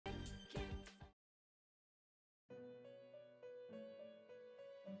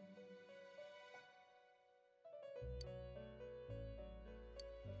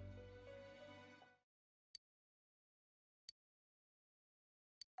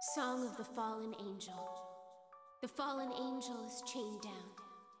Song of the Fallen Angel. The fallen angel is chained down,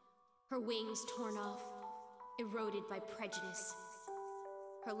 her wings torn off, eroded by prejudice,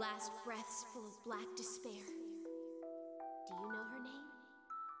 her last breaths full of black despair. Do you know her name?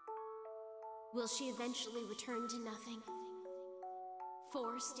 Will she eventually return to nothing?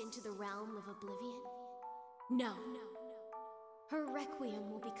 Forced into the realm of oblivion? No. Her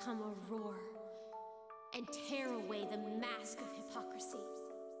requiem will become a roar and tear away the mask of hypocrisy.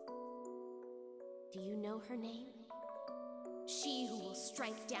 Do you know her name? She who will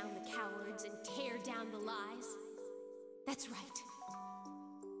strike down the cowards and tear down the lies? That's right.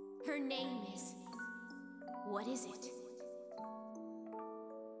 Her name is... What is it?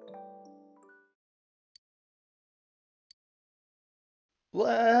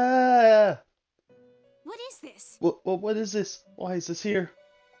 Wah! What is this? What is this? Why is this here?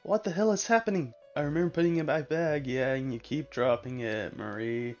 What the hell is happening? I remember putting it in my bag, yeah, and you keep dropping it,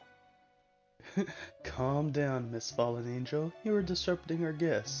 Marie. Calm down, Miss Fallen Angel. You are disrupting our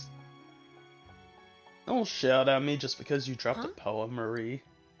guests. Don't shout at me just because you dropped a poem, Marie.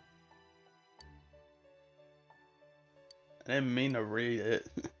 I didn't mean to read it.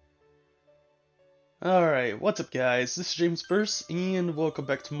 Alright, what's up guys? This is James Burst, and welcome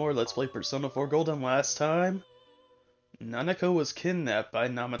back to more Let's Play Persona 4 Golden. Last time, Nanako was kidnapped by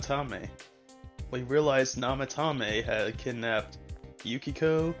Namatame. We realized Namatame had kidnapped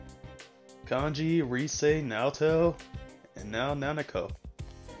Yukiko, Kanji, Rise, Naoto, and now Nanako,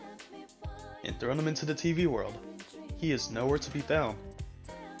 and thrown him into the TV world. He is nowhere to be found.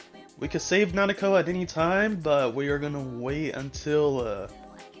 We could save Nanako at any time, but we are gonna wait until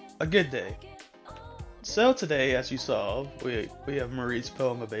a good day. So today, as you saw, we have Marie's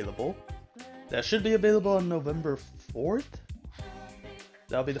poem available. That should be available on November 4th.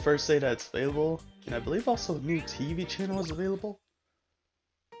 That'll be the first day that's available, and I believe also a new TV channel is available.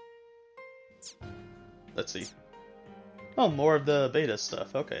 Let's see. Oh, more of the beta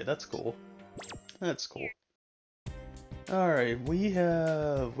stuff. Okay, that's cool. That's cool. Alright, we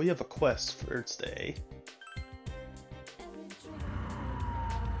have a quest for today.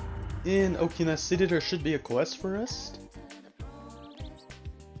 In Okina City there should be a quest for us.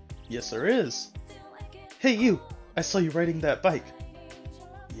 Yes there is. Hey you! I saw you riding that bike.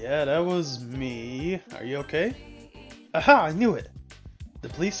 Yeah, that was me. Are you okay? Aha! I knew it! The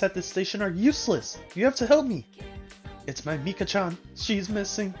police at this station are useless! You have to help me! It's my Mika-chan. She's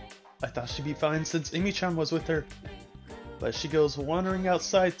missing. I thought she'd be fine since Emi-chan was with her. But she goes wandering out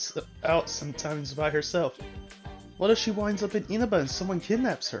sometimes by herself. What if she winds up in Inaba and someone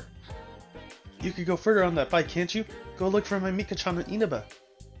kidnaps her? You could go further on that bike, can't you? Go look for my Mika-chan in Inaba.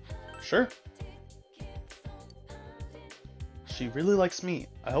 Sure. She really likes meat.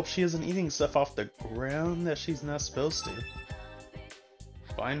 I hope she isn't eating stuff off the ground that she's not supposed to.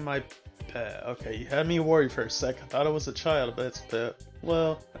 Find my pet. Okay, you had me worried for a sec. I thought it was a child, but it's a pet.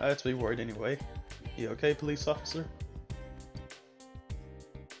 Well, I have to be worried anyway. You okay, police officer?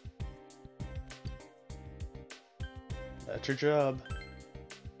 That's your job.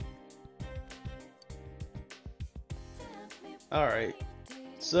 Alright,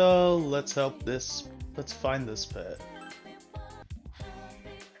 so let's find this pet.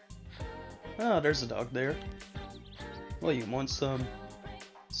 Ah, there's a dog there. Well, you want some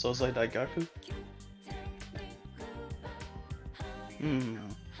Sozai Daigaku?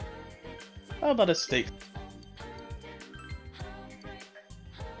 How about a steak?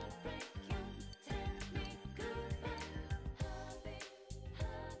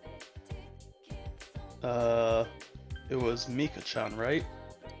 It was Mika-chan, right?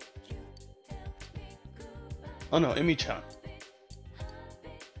 Oh no, Emi-chan.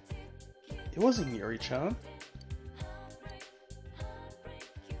 It wasn't Yuri-chan.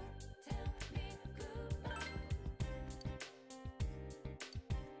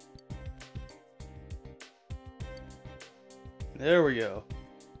 There we go.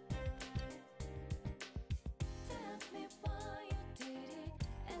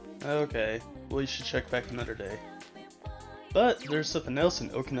 Okay, we should check back another day. But there's something else in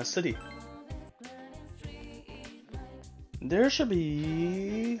Okina City. There should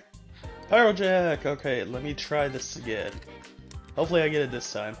be... Pyrojack! Okay, let me try this again. Hopefully I get it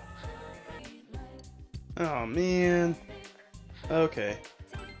this time. Oh man. Okay.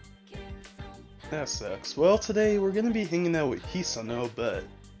 That sucks. Well, today we're gonna be hanging out with Hisano, but...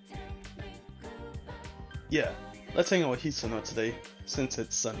 yeah, let's hang out with Hisano today, since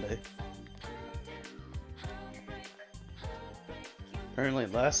it's Sunday. Apparently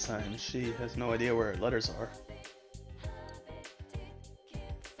last time, she has no idea where her letters are.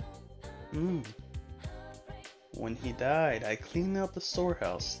 When he died, I cleaned out the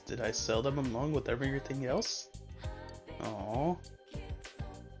storehouse. Did I sell them along with everything else? Aww.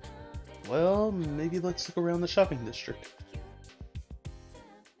 Well, maybe let's look around the shopping district.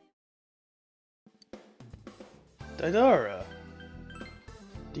 Daidara!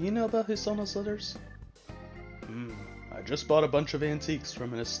 Do you know about Hisano's letters? I just bought a bunch of antiques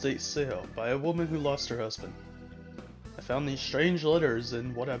from an estate sale by a woman who lost her husband. I found these strange letters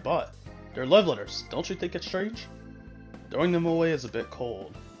in what I bought. They're love letters, don't you think it's strange? Throwing them away is a bit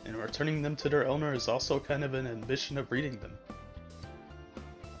cold, and returning them to their owner is also kind of an ambition of reading them.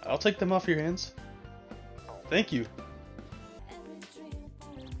 I'll take them off your hands. Thank you.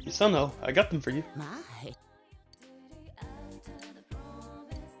 Hisano, I got them for you. My.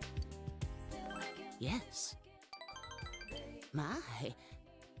 Yes. My.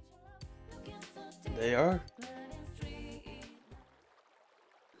 They are.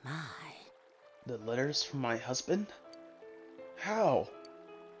 My. The letters from my husband? How?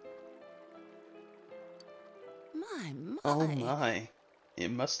 My. Oh my. It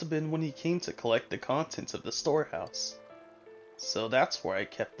must have been when he came to collect the contents of the storehouse. So that's where I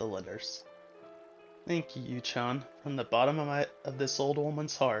kept the letters. Thank you, Yu-chan. From the bottom of this old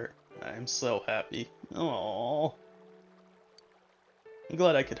woman's heart, I am so happy. Aww. I'm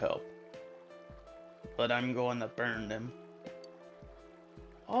glad I could help. But I'm going to burn them.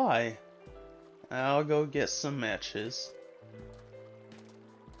 Why? I'll go get some matches.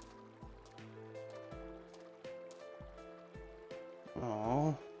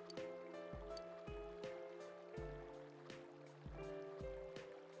 Aww.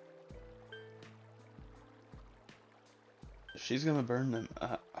 If she's gonna burn them,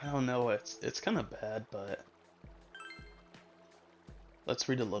 I don't know, it's kind of bad, but let's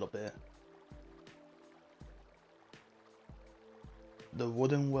read a little bit. The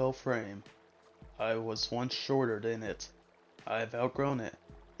wooden well frame. I was once shorter than it. I have outgrown it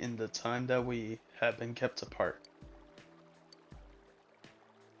in the time that we have been kept apart.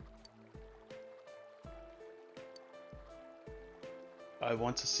 I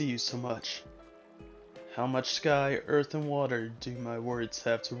want to see you so much. How much sky, earth, and water do my words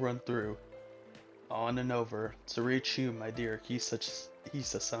have to run through? On and over, to reach you, my dear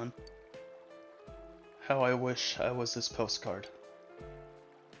Hisa-san. How I wish I was this postcard.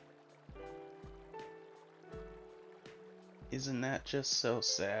 Isn't that just so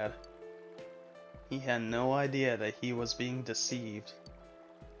sad? He had no idea that he was being deceived.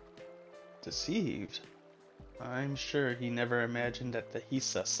 Deceived? I'm sure he never imagined that the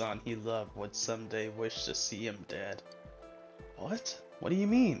Hisa-san he loved would someday wish to see him dead. What? What do you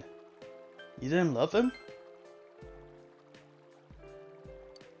mean? You didn't love him?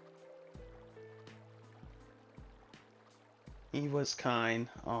 He was kind,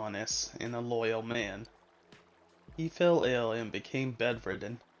 honest, and a loyal man. He fell ill and became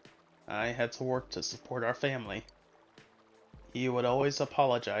bedridden. I had to work to support our family. He would always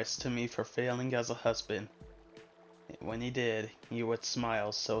apologize to me for failing as a husband. When he did, he would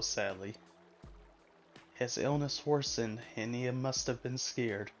smile so sadly. His illness worsened, and he must have been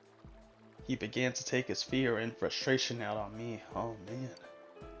scared. He began to take his fear and frustration out on me. Oh man.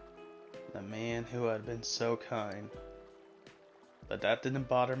 The man who had been so kind. But that didn't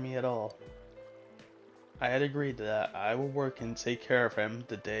bother me at all. I had agreed that I would work and take care of him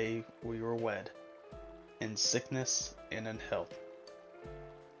the day we were wed, in sickness and in health.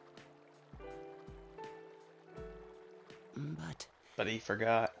 But he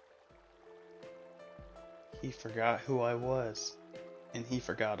forgot. He forgot who I was, and he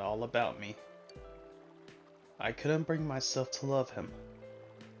forgot all about me. I couldn't bring myself to love him.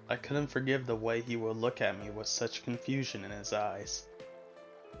 I couldn't forgive the way he would look at me with such confusion in his eyes.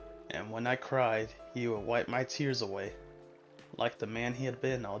 And when I cried, he would wipe my tears away, like the man he had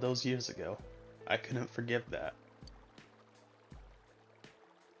been all those years ago. I couldn't forgive that.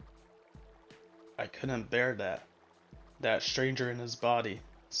 I couldn't bear that. That stranger in his body,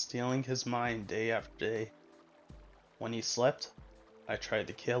 stealing his mind day after day. When he slept, I tried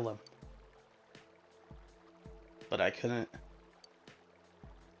to kill him. But I couldn't.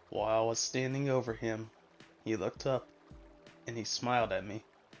 While I was standing over him, he looked up, and he smiled at me.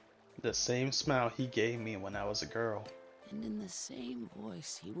 The same smile he gave me when I was a girl. And in the same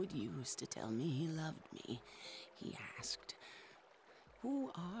voice he would use to tell me he loved me, he asked, "Who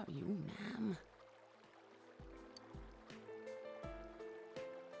are you, ma'am?"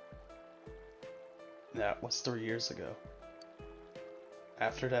 That was 3 years ago.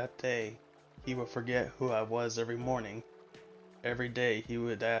 After that day, he would forget who I was every morning. Every day he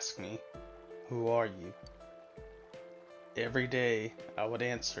would ask me, "Who are you?" Every day I would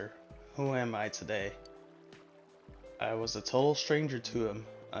answer, "Who am I today?" I was a total stranger to him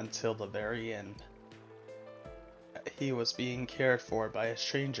until the very end. He was being cared for by a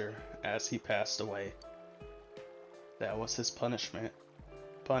stranger as he passed away. That was his punishment.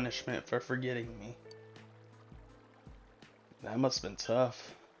 Punishment for forgetting me. That must have been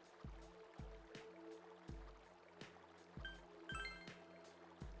tough.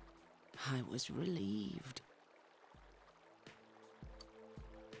 I was relieved.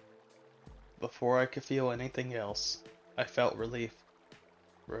 Before I could feel anything else, I felt relief.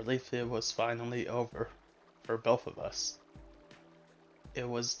 Relief it was finally over, for both of us. It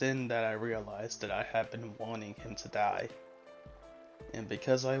was then that I realized that I had been wanting him to die. And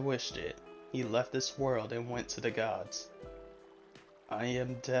because I wished it, he left this world and went to the gods. I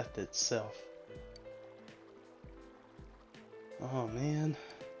am death itself. Oh man.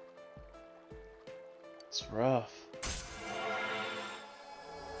 It's rough.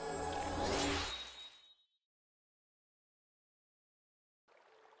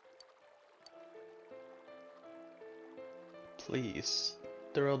 Please,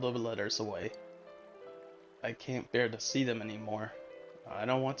 throw the letters away. I can't bear to see them anymore. I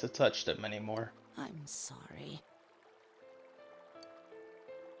don't want to touch them anymore. I'm sorry.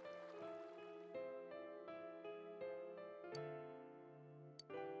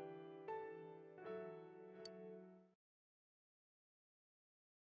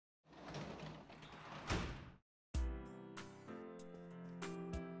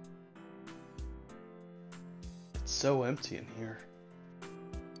 It's so empty in here.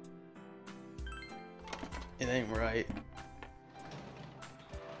 It ain't right.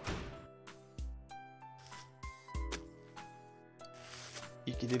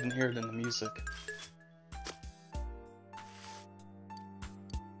 You could even hear it in the music.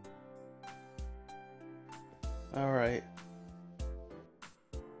 Alright.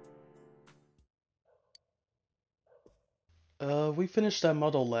 We finished that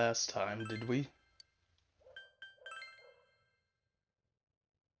model last time, did we?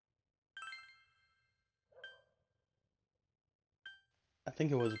 I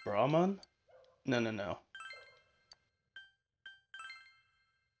think it was Brahman? No.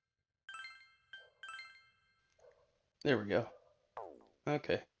 There we go.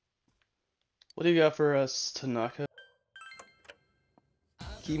 Okay. What do you got for us, Tanaka?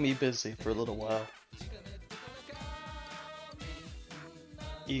 Keep me busy for a little while.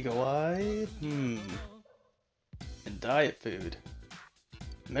 Eagle Eye? And diet food.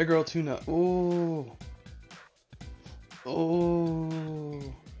 Meguro tuna. Ooh. Oh.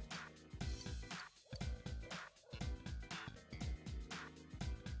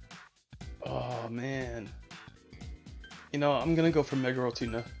 Oh man. You know, I'm gonna go for Meguro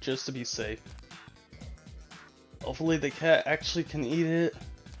tuna just to be safe. Hopefully the cat actually can eat it.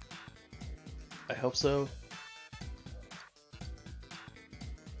 I hope so.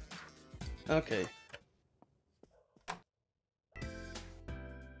 Okay.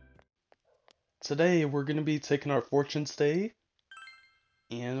 Today we're gonna be taking our fortune stay,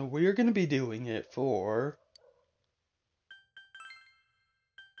 and we're gonna be doing it for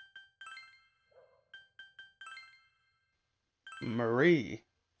Marie.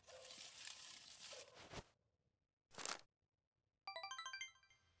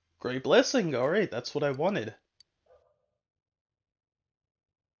 Great blessing, alright, that's what I wanted.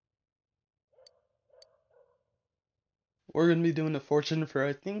 We're gonna be doing the fortune for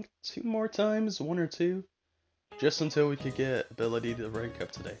I think 2 more times, 1 or 2, just until we could get ability to rank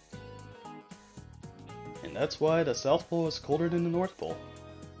up today. And that's why the South Pole is colder than the North Pole.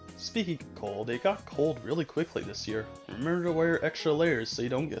 Speaking of cold, it got cold really quickly this year. Remember to wear extra layers so you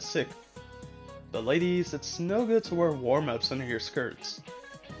don't get sick. But ladies, it's no good to wear warm-ups under your skirts.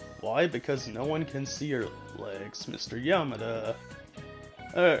 Why? Because no one can see your legs, Mr. Yamada.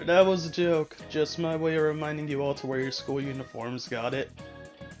 Alright, that was a joke. Just my way of reminding you all to wear your school uniforms, got it?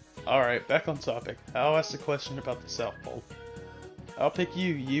 Alright, back on topic. I'll ask a question about the South Pole. I'll pick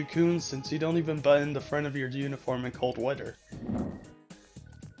you, Yukun, since you don't even button the front of your uniform in cold weather.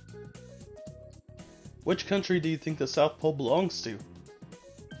 Which country do you think the South Pole belongs to?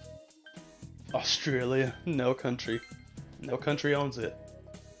 Australia. No country. No country owns it.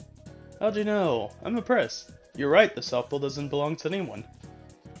 How'd you know? I'm impressed. You're right, the South Pole doesn't belong to anyone.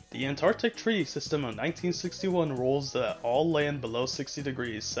 The Antarctic Treaty System of 1961 rules that all land below 60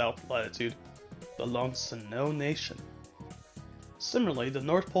 degrees south latitude belongs to no nation. Similarly, the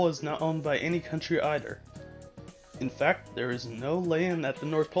North Pole is not owned by any country either. In fact, there is no land at the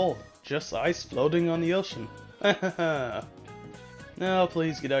North Pole, just ice floating on the ocean. Now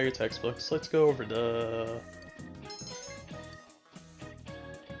please get out your textbooks, let's go over the...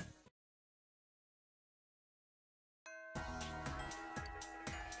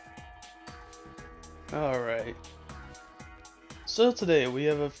 Alright. So today we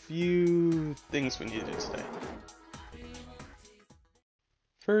have a few things we need to do today.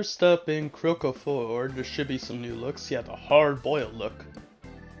 First up in Croco Ford, there should be some new looks. Yeah, the hard-boiled look.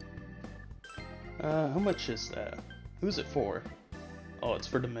 How much is that? Who's it for? Oh, it's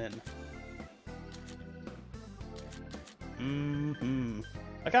for the men.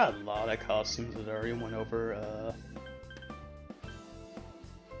 I got a lot of costumes that I already went over,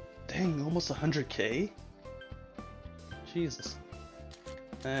 Dang, almost 100k? Jesus.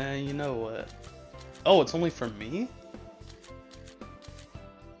 You know what? Oh, it's only for me?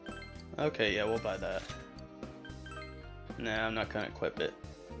 Okay, yeah, we'll buy that. Nah, I'm not gonna equip it.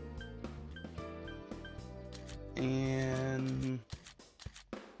 And...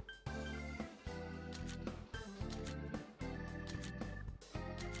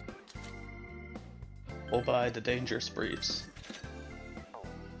 we'll buy the dangerous briefs.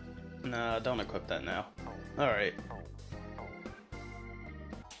 Nah, don't equip that now. Alright.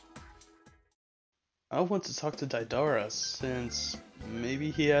 I want to talk to Daidara, since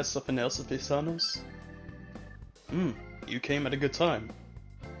maybe he has something else with Hisano's? You came at a good time.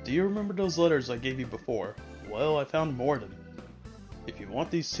 Do you remember those letters I gave you before? Well, I found more of them. If you want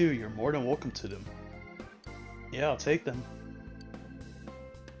these too, you're more than welcome to them. Yeah, I'll take them.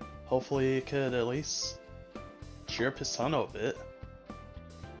 Hopefully it could at least cheer up Hisano a bit.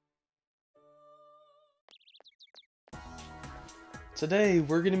 Today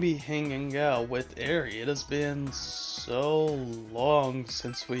we're gonna be hanging out with Eri. It has been so long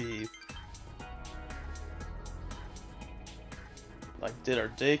since we did our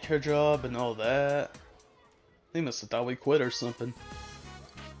daycare job and all that. They must have thought we quit or something.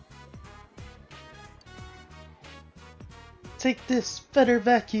 Take this, feather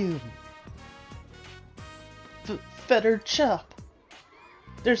vacuum! Feather chop!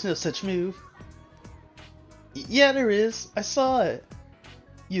 There's no such move. Yeah, there is. I saw it.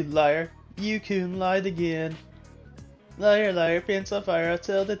 You liar. You coon lied again. Liar, liar, pants on fire. I'll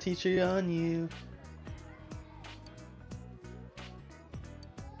tell the teacher on you.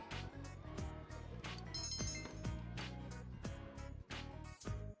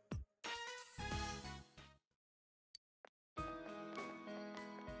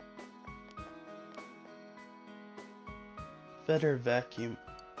 Feather vacuum.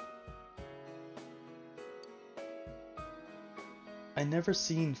 I never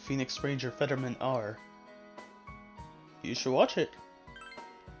seen Phoenix Ranger Featherman R. You should watch it.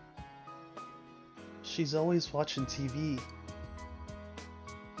 She's always watching TV.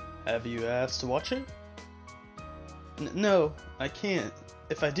 Have you asked to watch it? No, I can't.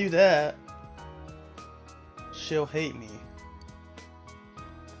 If I do that, she'll hate me.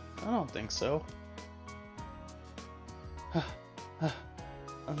 I don't think so.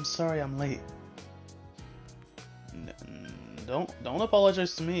 I'm sorry I'm late. Don't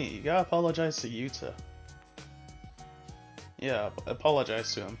apologize to me. You gotta apologize to Yuta. Yeah,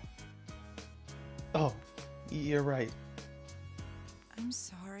 apologize to him. Oh, you're right. I'm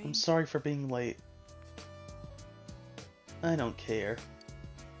sorry. I'm sorry for being late. I don't care.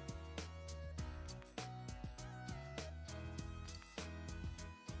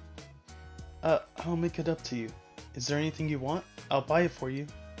 I'll make it up to you. Is there anything you want? I'll buy it for you.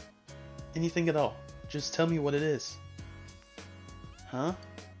 Anything at all. Just tell me what it is. Huh?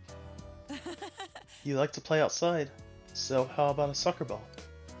 You like to play outside, so how about a soccer ball?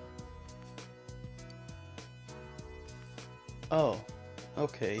 Oh,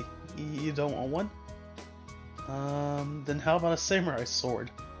 okay. You don't want one? Then how about a samurai sword?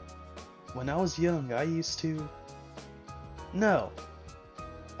 When I was young, I used to... No!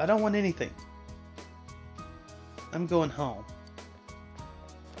 I don't want anything. I'm going home.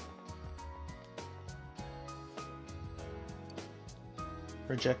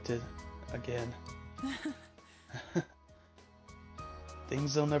 Rejected. Again.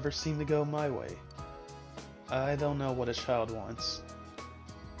 Things don't ever seem to go my way. I don't know what a child wants.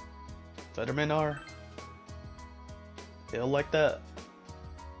 Feathermen are. He'll like that.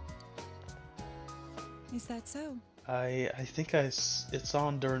 Is that so? I think it's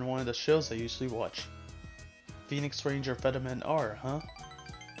on during one of the shows I usually watch. Phoenix Ranger Featherman R, huh?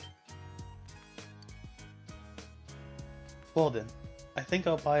 Well then, I think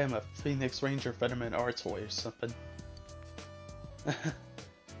I'll buy him a Phoenix Ranger Featherman R toy or something.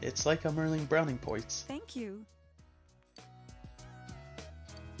 It's like I'm earning brownie points. Thank you.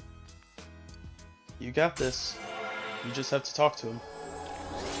 You got this. You just have to talk to him.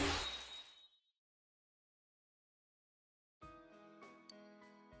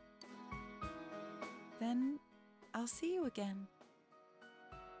 Then I'll see you again.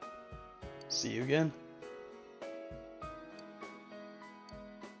 See you again.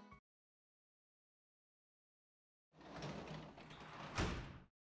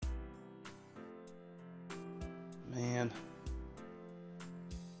 Man,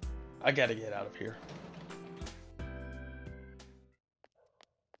 I gotta get out of here.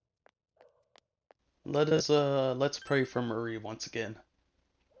 Let's pray for Marie once again,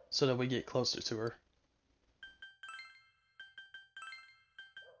 so that we get closer to her.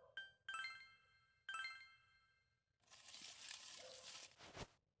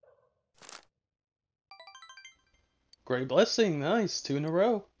 Great blessing, nice, 2 in a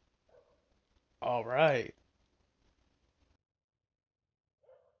row. Alright.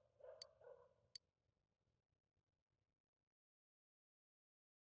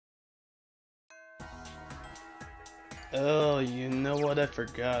 Oh, you know what I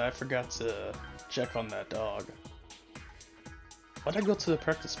forgot? I forgot to check on that dog. Why'd I go to the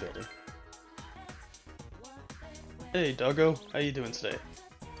practice building? Hey, doggo, how you doing today?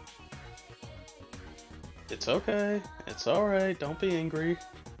 It's okay. It's alright, don't be angry.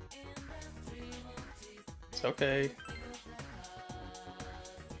 It's okay.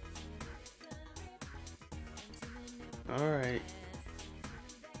 Alright.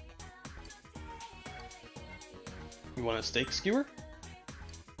 You want a steak skewer?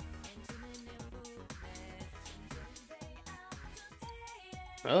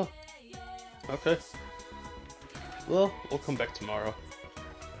 Oh. Okay. Well, we'll come back tomorrow.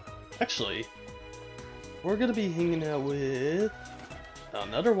 Actually, we're gonna be hanging out with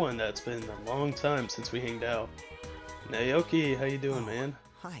another one that's been a long time since we hanged out. Naoki, how you doing, man?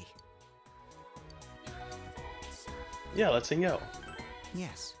 Hi. Yeah, let's hang out.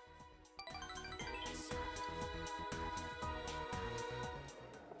 Yes.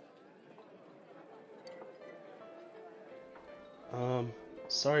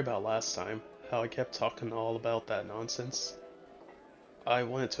 Sorry about last time, how I kept talking all about that nonsense. I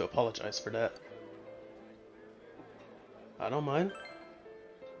wanted to apologize for that. I don't mind.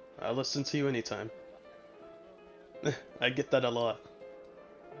 I'll listen to you anytime. I get that a lot.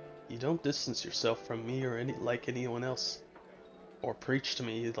 You don't distance yourself from me or like anyone else. Or preach to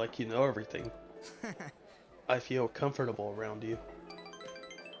me like you know everything. I feel comfortable around you.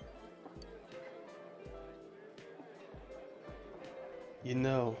 You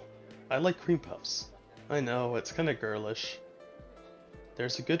know, I like cream puffs. I know, it's kinda girlish.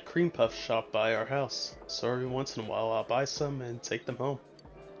 There's a good cream puff shop by our house, so every once in a while I'll buy some and take them home.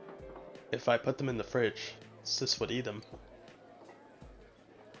 If I put them in the fridge, Sis would eat them.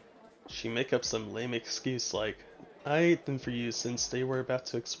 She'd make up some lame excuse like, I ate them for you since they were about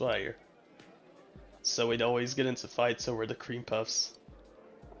to expire. So we'd always get into fights over the cream puffs.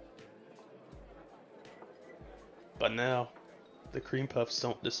 But now, the cream puffs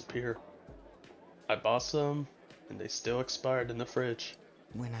don't disappear. I bought some, and they still expired in the fridge.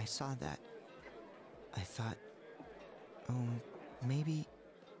 When I saw that, I thought, oh, maybe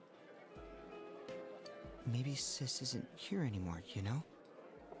Sis isn't here anymore, you know?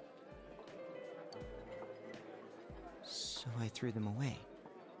 So I threw them away.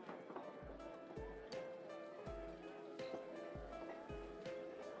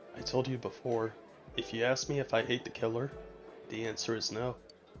 I told you before, if you ask me if I hate the killer, the answer is no.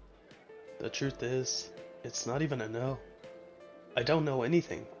 The truth is, it's not even a no. I don't know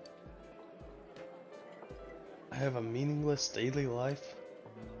anything. I have a meaningless daily life.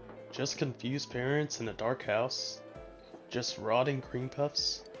 Just confused parents in a dark house. Just rotting cream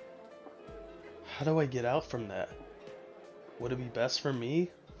puffs. How do I get out from that? Would it be best for me?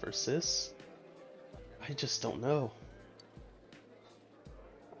 For Sis? I just don't know.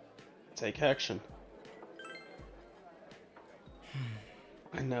 Take action.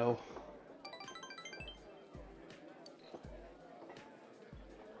 I know.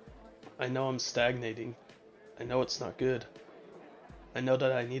 I know I'm stagnating. I know it's not good. I know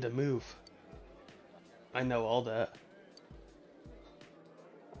that I need to move. I know all that.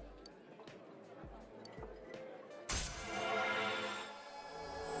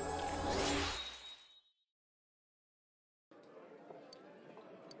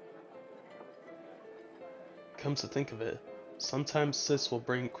 Come to think of it, sometimes Sis will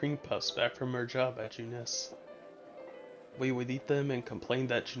bring cream puffs back from her job at Juness. We would eat them and complain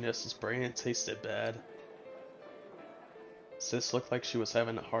that Juness's brand tasted bad. Sis looked like she was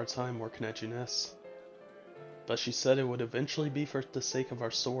having a hard time working at Juness, but she said it would eventually be for the sake of our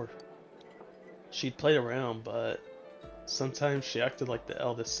store. She'd played around, but sometimes she acted like the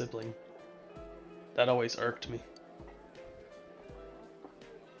eldest sibling. That always irked me.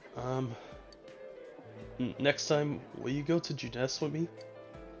 Next time, will you go to Juness with me?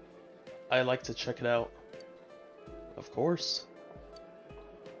 I like to check it out. Of course.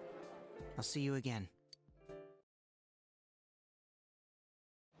 I'll see you again.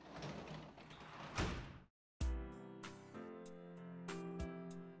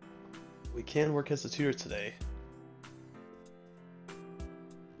 We can work as a tutor today.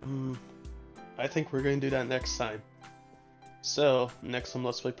 I think we're going to do that next time. So, next time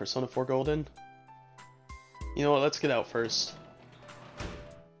let's play Persona 4 Golden. You know what, let's get out first.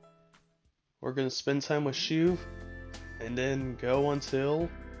 We're going to spend time with Shuv, and then go until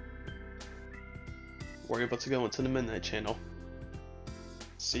we're able to go into the Midnight Channel.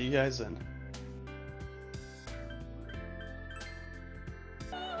 See you guys then.